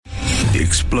The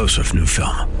explosive new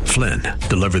film, Flynn,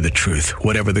 deliver the truth,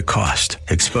 whatever the cost,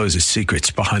 exposes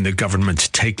secrets behind the government's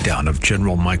takedown of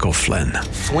General Michael Flynn.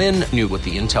 Flynn knew what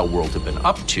the intel world had been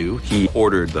up to. He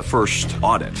ordered the first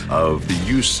audit of the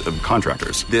use of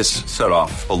contractors. This set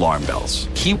off alarm bells.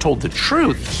 He told the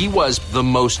truth. He was the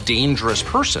most dangerous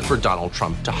person for Donald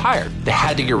Trump to hire. They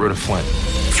had to get rid of Flynn.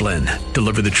 Flynn,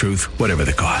 deliver the truth, whatever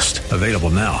the cost. Available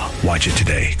now. Watch it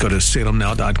today. Go to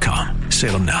salemnow.com.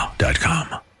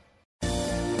 salemnow.com.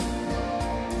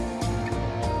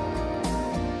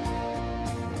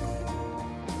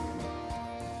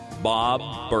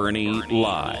 Bob Burney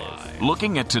Live.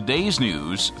 Looking at today's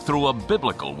news through a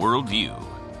biblical worldview.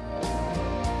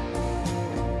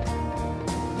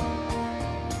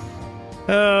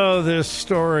 Oh, this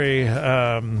story.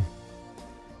 I'm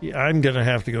going to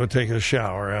have to go take a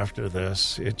shower after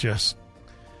this. It's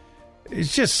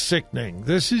just sickening.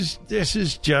 This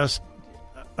is just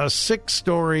a sick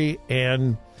story,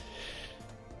 and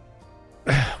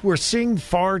we're seeing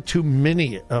far too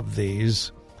many of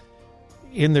these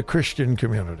in the Christian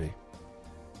community.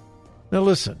 Now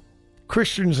listen,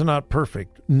 Christians are not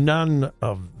perfect. None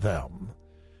of them.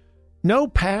 No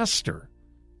pastor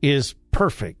is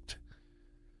perfect.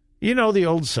 You know the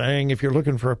old saying, if you're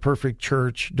looking for a perfect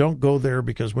church, don't go there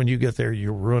because when you get there,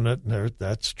 you ruin it. And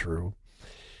that's true.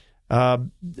 I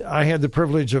had the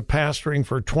privilege of pastoring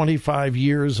for 25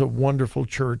 years, a wonderful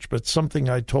church, but something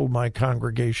I told my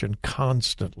congregation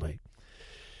constantly.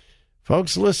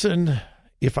 Folks, listen,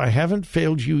 if I haven't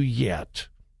failed you yet,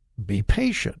 be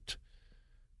patient,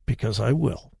 because I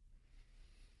will.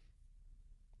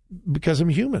 Because I'm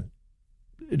human.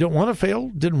 Don't want to fail,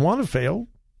 didn't want to fail.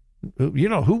 You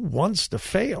know, who wants to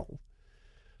fail?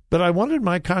 But I wanted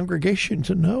my congregation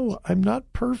to know I'm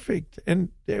not perfect, and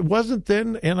it wasn't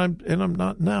then, and I'm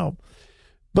not now.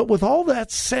 But with all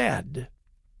that said,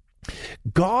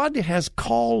 God has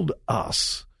called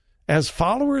us as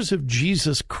followers of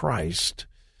Jesus Christ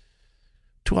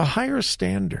to a higher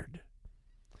standard.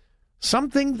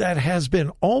 Something that has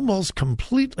been almost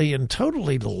completely and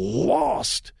totally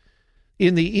lost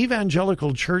in the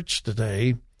evangelical church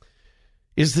today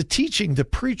is the teaching, the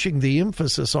preaching, the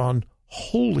emphasis on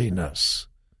holiness.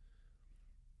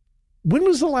 When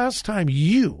was the last time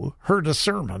you heard a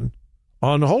sermon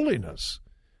on holiness?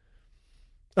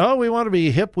 Oh, we want to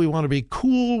be hip, we want to be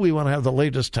cool, we want to have the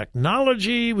latest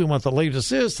technology, we want the latest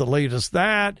this, the latest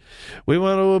that, we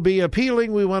want to be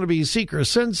appealing, we want to be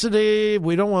seeker-sensitive,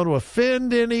 we don't want to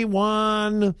offend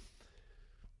anyone.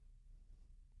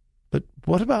 But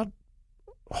what about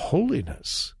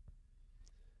holiness?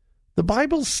 The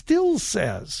Bible still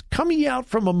says, "Come ye out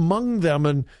from among them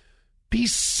and be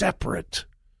separate,"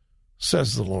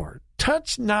 says the Lord.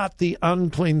 "Touch not the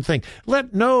unclean thing.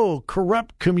 Let no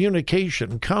corrupt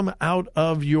communication come out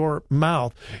of your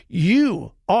mouth."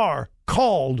 You are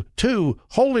called to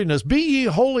holiness. "Be ye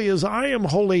holy as I am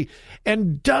holy,"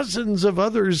 and dozens of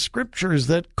other scriptures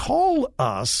that call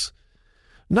us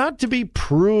not to be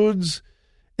prudes.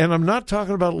 And I'm not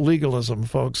talking about legalism,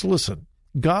 folks. Listen,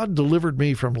 God delivered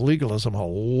me from legalism a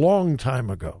long time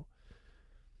ago.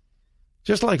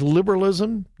 Just like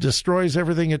liberalism destroys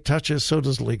everything it touches, so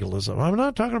does legalism. I'm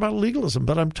not talking about legalism,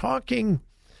 but I'm talking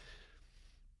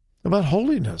about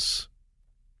holiness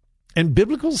and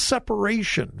biblical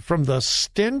separation from the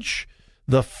stench,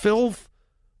 the filth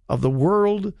of the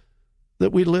world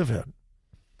that we live in.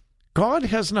 God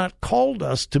has not called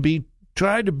us to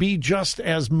try to be just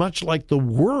as much like the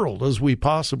world as we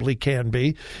possibly can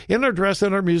be in our dress,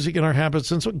 in our music, in our habits.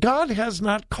 And so God has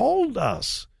not called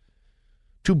us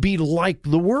to be like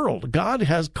the world. God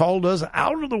has called us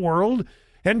out of the world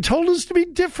and told us to be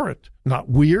different, not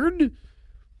weird.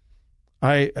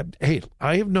 I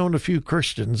have known a few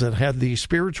Christians that had the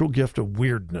spiritual gift of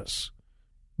weirdness,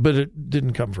 but it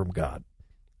didn't come from God.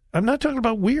 I'm not talking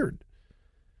about weird.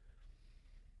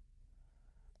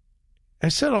 I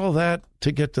said all that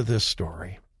to get to this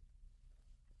story.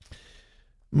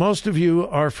 Most of you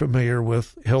are familiar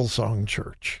with Hillsong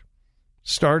Church.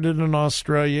 Started in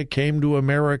Australia, came to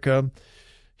America,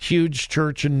 huge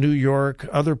church in New York,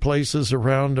 other places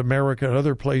around America,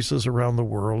 other places around the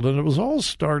world, and it was all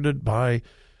started by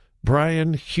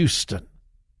Brian Houston.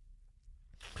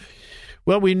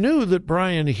 Well, we knew that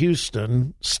Brian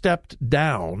Houston stepped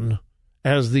down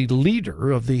as the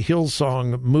leader of the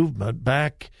Hillsong movement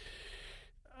back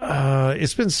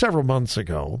it's been several months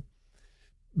ago,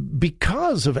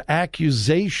 because of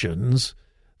accusations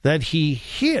that he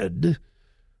hid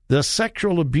the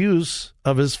sexual abuse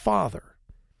of his father.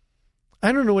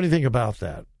 I don't know anything about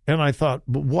that. And I thought,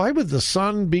 why would the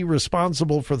son be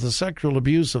responsible for the sexual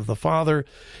abuse of the father?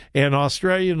 And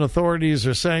Australian authorities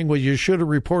are saying, well, you should have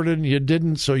reported and you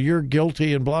didn't, so you're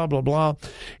guilty and blah, blah, blah.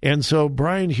 And so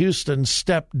Brian Houston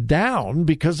stepped down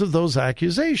because of those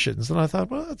accusations. And I thought,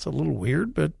 well, that's a little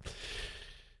weird, but,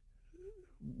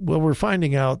 well, we're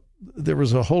finding out there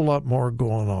was a whole lot more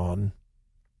going on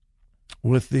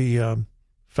with the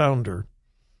founder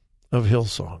of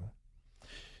Hillsong.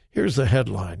 Here's the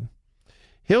headline.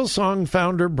 Hillsong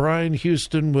founder Brian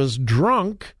Houston was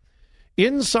drunk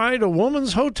inside a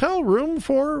woman's hotel room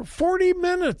for 40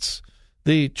 minutes,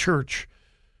 the church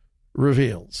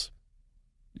reveals.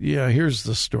 Yeah, here's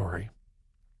the story.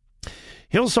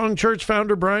 Hillsong Church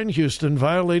founder Brian Houston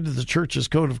violated the church's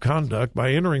code of conduct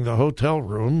by entering the hotel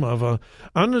room of an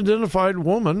unidentified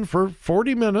woman for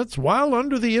 40 minutes while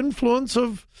under the influence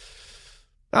of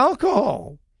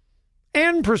alcohol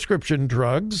and prescription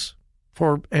drugs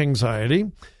for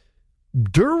anxiety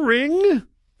during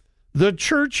the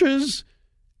church's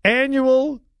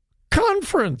annual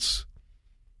conference.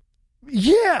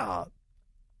 Yeah.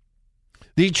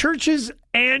 The church's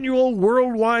annual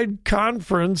worldwide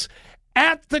conference.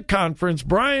 At the conference,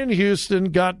 Brian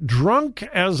Houston got drunk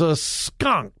as a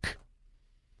skunk.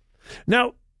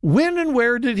 Now, when and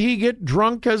where did he get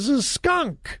drunk as a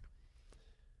skunk?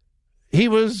 He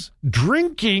was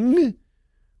drinking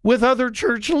with other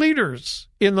church leaders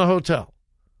in the hotel.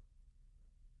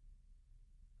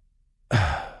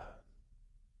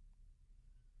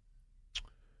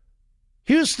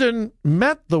 Houston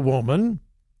met the woman,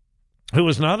 who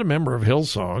was not a member of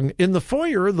Hillsong, in the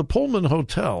foyer of the Pullman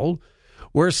Hotel,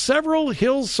 where several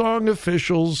Hillsong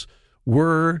officials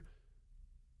were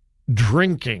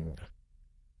drinking.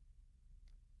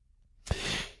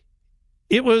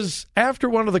 It was after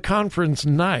one of the conference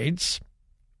nights,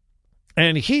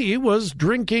 and he was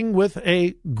drinking with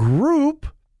a group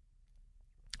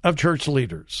of church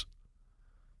leaders.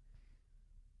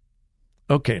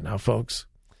 Okay, now, folks.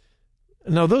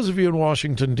 Now, those of you in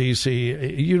Washington,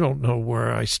 D.C., you don't know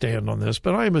where I stand on this,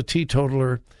 but I am a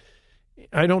teetotaler.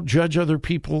 I don't judge other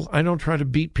people. I don't try to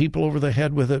beat people over the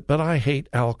head with it, but I hate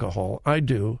alcohol. I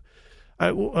do.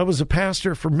 I was a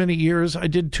pastor for many years. I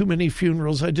did too many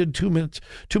funerals. I did too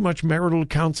much marital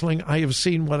counseling. I have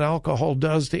seen what alcohol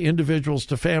does to individuals,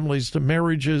 to families, to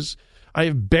marriages. I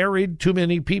have buried too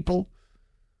many people.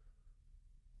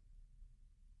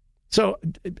 So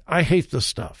I hate this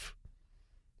stuff.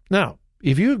 Now,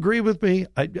 if you agree with me,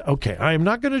 I am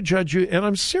not going to judge you, and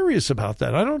I'm serious about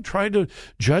that. I don't try to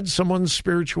judge someone's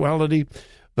spirituality,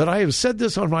 but I have said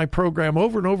this on my program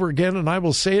over and over again, and I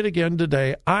will say it again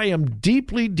today. I am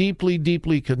deeply, deeply,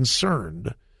 deeply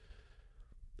concerned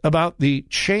about the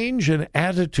change in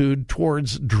attitude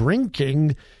towards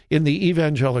drinking in the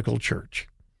evangelical church.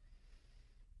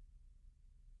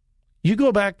 You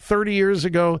go back 30 years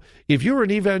ago, if you were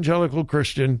an evangelical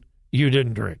Christian, you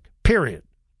didn't drink, period.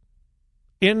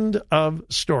 End of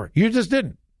story. You just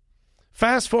didn't.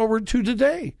 Fast forward to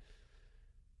today.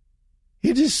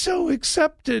 It is so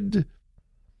accepted.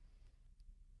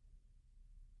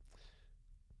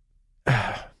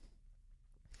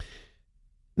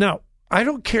 Now, I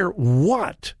don't care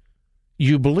what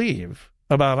you believe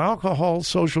about alcohol,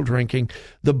 social drinking.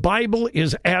 The Bible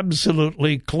is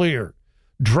absolutely clear.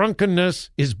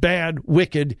 Drunkenness is bad,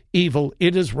 wicked, evil.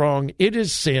 It is wrong. It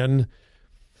is sin.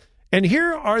 And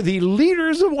here are the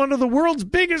leaders of one of the world's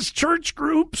biggest church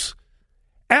groups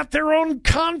at their own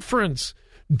conference,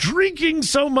 drinking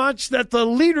so much that the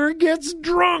leader gets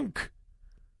drunk.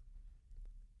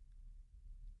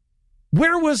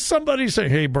 Where was somebody saying,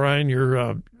 hey, Brian,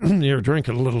 you're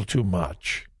drinking a little too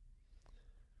much?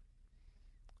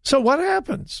 So what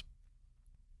happens?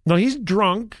 Now, he's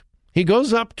drunk. He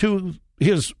goes up to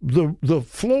the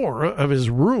floor of his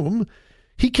room.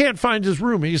 He can't find his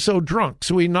room. He's so drunk.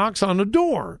 So he knocks on a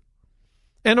door.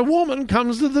 And a woman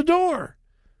comes to the door.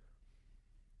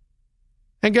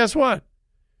 And guess what?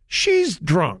 She's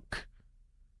drunk.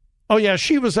 Oh, yeah,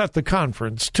 she was at the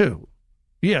conference, too.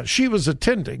 Yeah, she was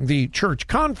attending the church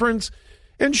conference,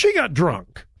 and she got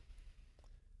drunk.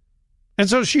 And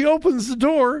so she opens the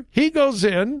door. He goes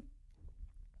in,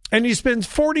 and he spends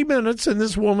 40 minutes in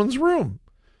this woman's room.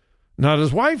 Not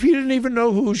his wife. He didn't even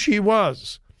know who she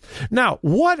was. Now,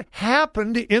 what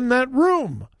happened in that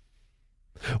room?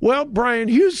 Well, Brian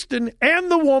Houston and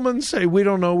the woman say, we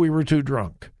don't know, we were too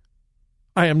drunk.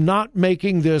 I am not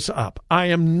making this up. I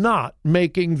am not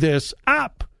making this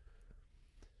up.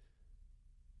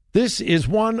 This is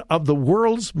one of the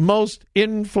world's most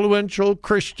influential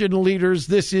Christian leaders.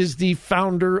 This is the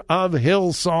founder of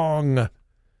Hillsong.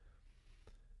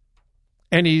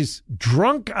 and he's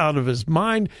drunk out of his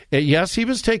mind. Yes, he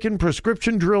was taking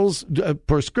prescription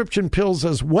pills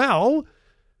as well.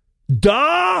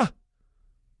 Duh!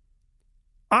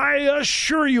 I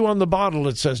assure you on the bottle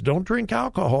it says, don't drink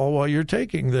alcohol while you're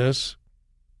taking this.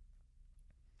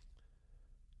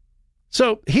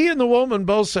 So he and the woman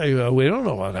both say, well, we don't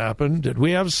know what happened. Did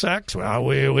we have sex? Well,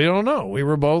 we don't know. We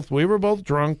were both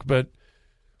drunk, but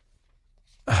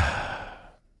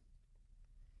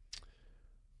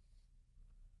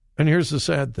and here's the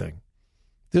sad thing.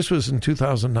 This was in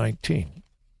 2019.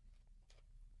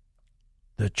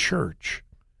 The church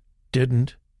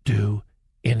didn't do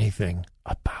anything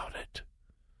about it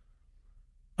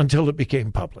until it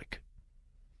became public.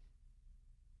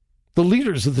 The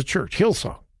leaders of the church,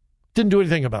 Hillsong, didn't do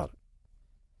anything about it.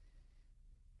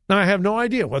 Now, I have no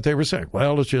idea what they were saying.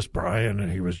 Well, it's just Brian, and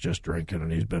he was just drinking,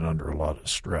 and he's been under a lot of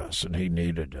stress, and he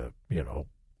needed to,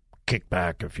 kick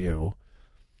back a few.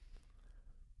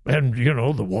 And,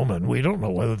 the woman, we don't know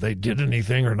whether they did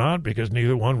anything or not because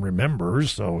neither one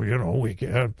remembers. So, we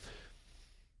can't.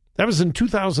 That was in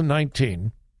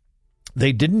 2019.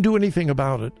 They didn't do anything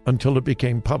about it until it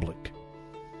became public.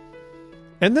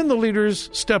 And then the leaders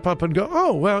step up and go,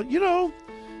 oh, well,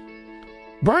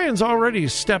 Brian's already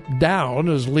stepped down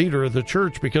as leader of the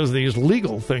church because of these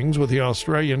legal things with the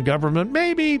Australian government.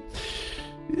 Maybe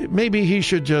he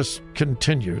should just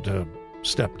continue to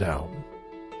step down.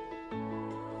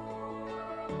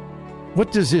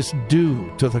 What does this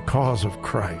do to the cause of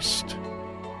Christ?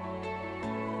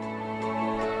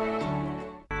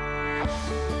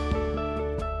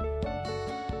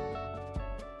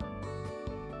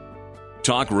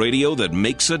 Talk radio that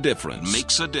makes a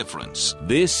difference.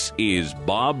 This is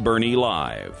Bob Burney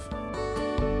Live.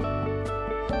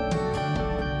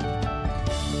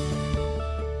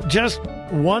 Just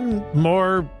one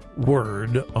more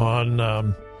word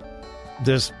on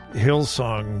this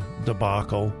Hillsong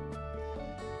debacle.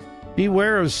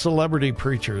 Beware of celebrity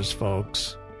preachers,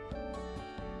 folks.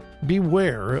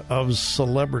 Beware of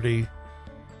celebrity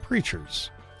preachers.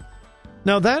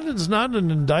 Now, that is not an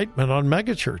indictment on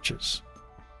megachurches.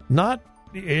 Not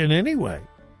in any way.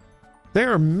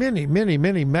 There are many, many,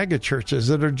 many megachurches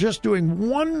that are just doing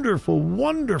wonderful,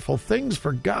 wonderful things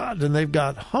for God, and they've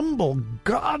got humble,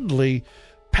 godly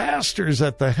pastors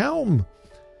at the helm,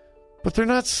 but they're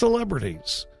not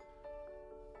celebrities.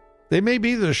 They may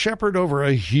be the shepherd over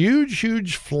a huge,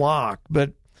 huge flock,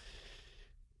 but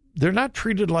they're not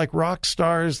treated like rock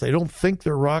stars. They don't think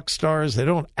they're rock stars. They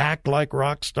don't act like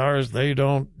rock stars. They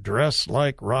don't dress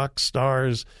like rock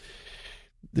stars.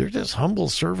 They're just humble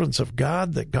servants of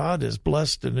God that God has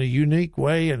blessed in a unique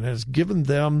way and has given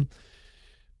them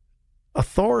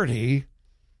authority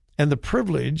and the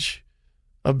privilege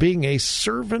of being a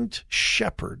servant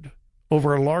shepherd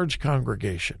over a large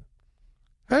congregation.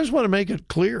 I just want to make it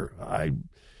clear.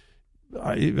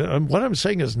 What I'm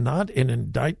saying is not an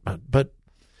indictment, but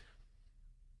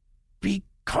be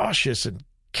cautious and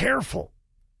careful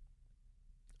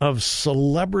of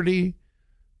celebrity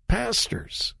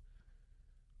pastors.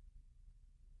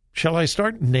 Shall I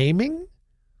start naming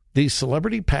these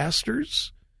celebrity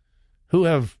pastors who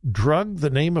have dragged the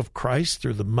name of Christ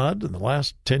through the mud in the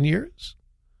last 10 years?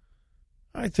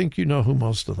 I think you know who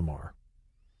most of them are.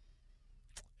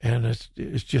 And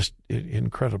it's just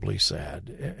incredibly sad.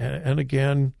 And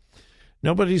again,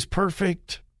 nobody's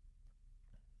perfect.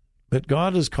 But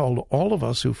God has called all of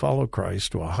us who follow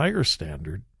Christ to a higher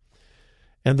standard.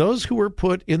 And those who are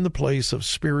put in the place of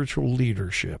spiritual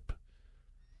leadership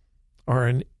are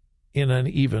in an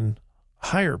even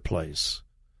higher place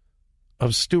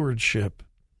of stewardship,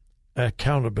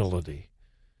 accountability.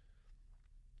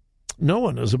 No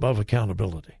one is above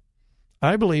accountability.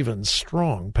 I believe in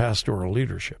strong pastoral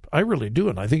leadership. I really do,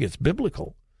 and I think it's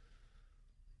biblical.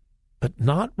 But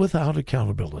not without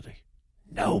accountability.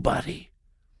 Nobody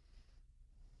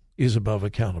is above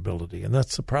accountability, and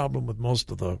that's the problem with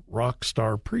most of the rock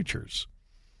star preachers.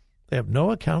 They have no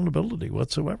accountability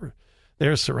whatsoever.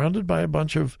 They're surrounded by a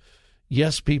bunch of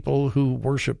yes people who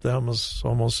worship them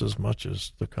almost as much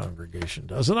as the congregation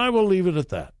does, and I will leave it at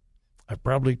that. I've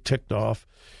probably ticked off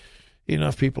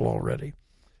enough people already.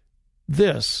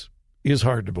 This is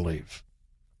hard to believe.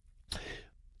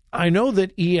 I know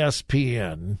that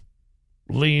ESPN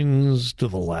leans to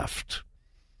the left.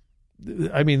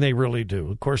 I mean, they really do.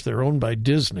 Of course, they're owned by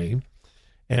Disney,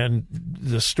 and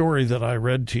the story that I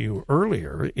read to you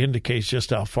earlier indicates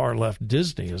just how far left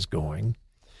Disney is going.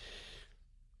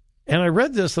 And I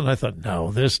read this and I thought,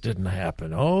 no, this didn't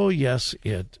happen. Oh, yes,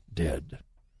 it did.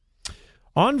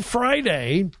 On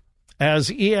Friday, as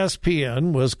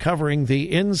ESPN was covering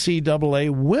the NCAA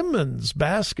women's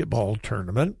basketball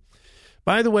tournament,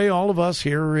 By the way, all of us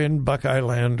here in Buckeye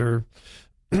Land are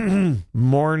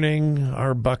mourning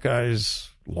our Buckeyes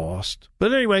lost.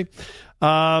 But anyway,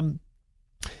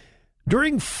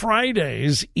 during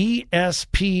Friday's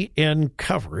ESPN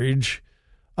coverage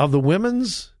of the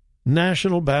Women's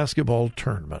National Basketball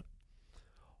Tournament,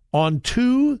 on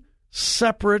two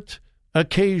separate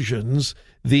occasions,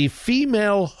 the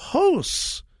female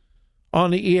hosts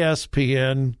on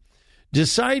ESPN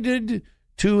decided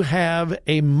to have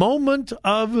a moment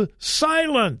of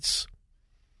silence.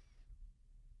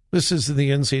 This is the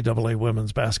NCAA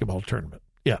Women's Basketball Tournament.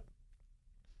 Yeah.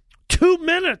 2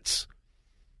 minutes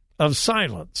of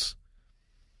silence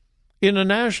in a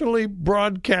nationally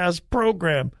broadcast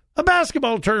program, a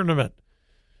basketball tournament.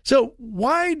 So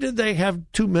why did they have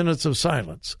 2 minutes of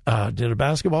silence? Did a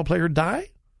basketball player die?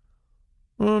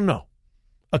 Oh, no.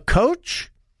 A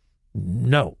coach?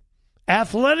 No.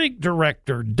 Athletic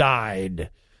director died?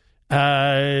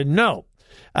 No.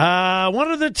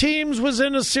 One of the teams was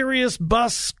in a serious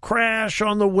bus crash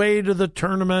on the way to the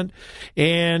tournament,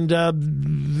 and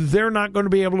they're not going to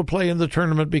be able to play in the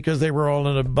tournament because they were all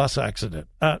in a bus accident.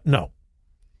 No.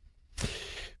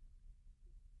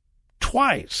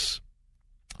 Twice,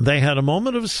 they had a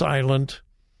moment of silence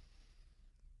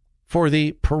for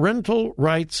the Parental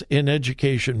Rights in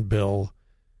Education bill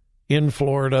in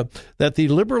Florida that the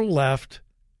liberal left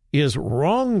is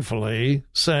wrongfully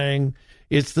saying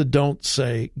it's the Don't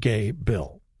Say Gay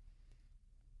bill.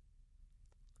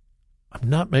 I'm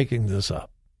not making this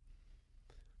up.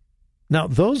 Now,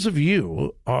 those of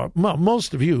you,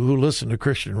 most of you who listen to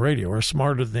Christian radio are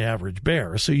smarter than the average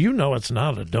bear, so you know it's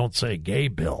not a Don't Say Gay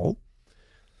bill.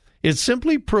 It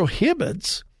simply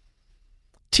prohibits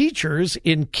teachers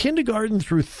in kindergarten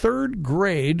through third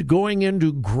grade going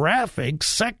into graphic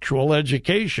sexual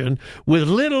education with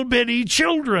little bitty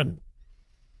children.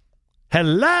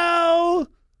 Hello?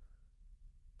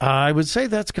 I would say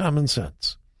that's common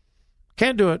sense.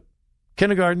 Can't do it.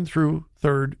 Kindergarten through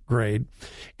third grade.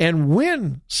 And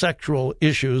when sexual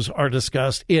issues are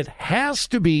discussed, it has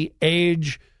to be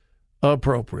age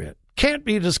appropriate. Can't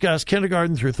be discussed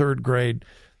kindergarten through third grade.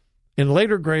 In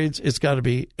later grades, it's got to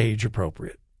be age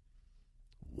appropriate.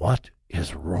 What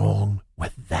is wrong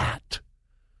with that?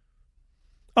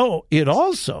 Oh, it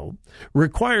also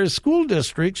requires school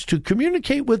districts to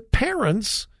communicate with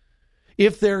parents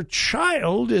if their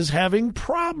child is having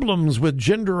problems with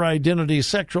gender identity,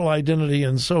 sexual identity,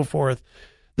 and so forth.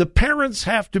 The parents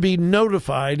have to be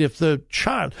notified if the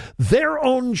child, their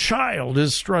own child,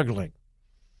 is struggling.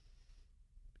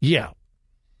 Yeah.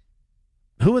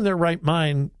 Who in their right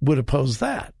mind would oppose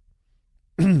that?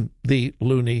 The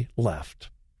loony left.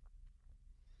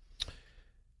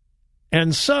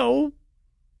 And so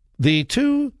the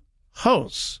two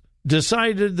hosts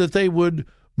decided that they would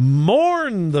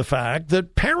mourn the fact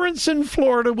that parents in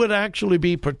Florida would actually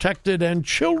be protected and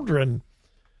children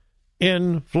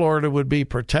in Florida would be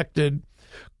protected.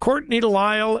 Courtney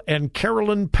Lyle and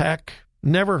Carolyn Peck,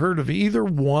 never heard of either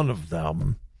one of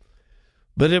them.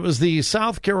 But it was the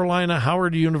South Carolina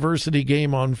Howard University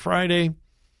game on Friday,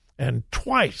 and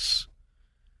twice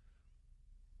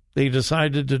they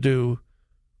decided to do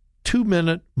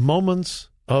 2-minute moments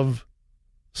of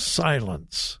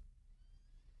silence.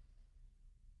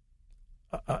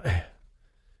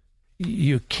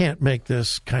 You can't make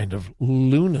this kind of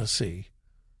lunacy,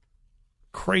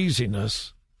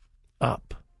 craziness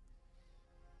up.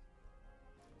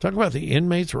 Talk about the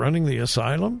inmates running the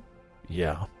asylum?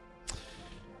 Yeah.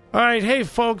 All right, hey,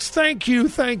 folks, thank you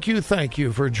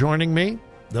for joining me.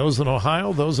 Those in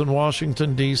Ohio, those in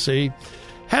Washington, D.C.,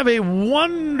 have a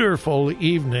wonderful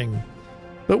evening.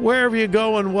 But wherever you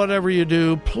go and whatever you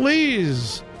do,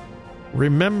 please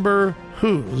remember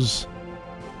whose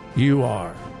you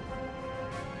are.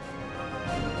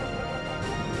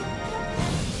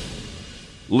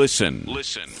 Listen.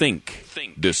 Think.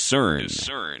 Discern.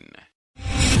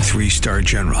 3-star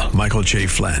General Michael J.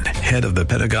 Flynn, head of the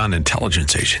Pentagon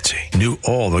Intelligence Agency, knew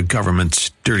all the government's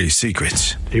dirty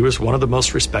secrets. He was one of the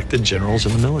most respected generals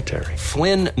in the military.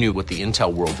 Flynn knew what the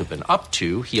intel world had been up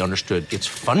to. He understood its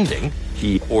funding.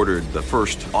 He ordered the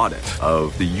first audit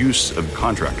of the use of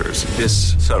contractors.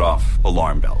 This set off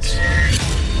alarm bells.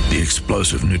 The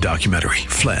explosive new documentary,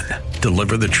 Flynn,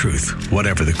 Deliver the Truth,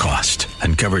 Whatever the Cost,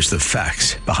 uncovers the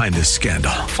facts behind this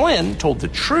scandal. Flynn told the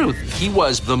truth. He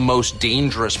was the most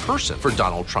dangerous person for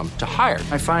Donald Trump to hire.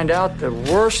 I find out the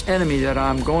worst enemy that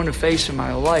I'm going to face in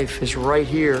my life is right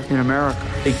here in America.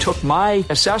 They took my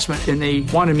assessment and they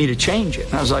wanted me to change it.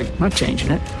 And I was like, I'm not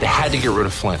changing it. They had to get rid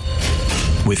of Flynn.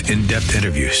 With in-depth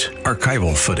interviews,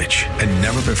 archival footage, and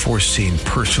never-before-seen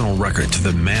personal records of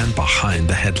the man behind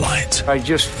the headlines. I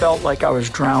just felt like I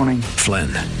was drowning. Flynn,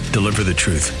 deliver the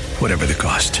truth, whatever the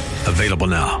cost. Available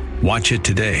now. Watch it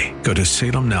today. Go to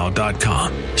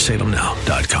salemnow.com.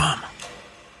 salemnow.com.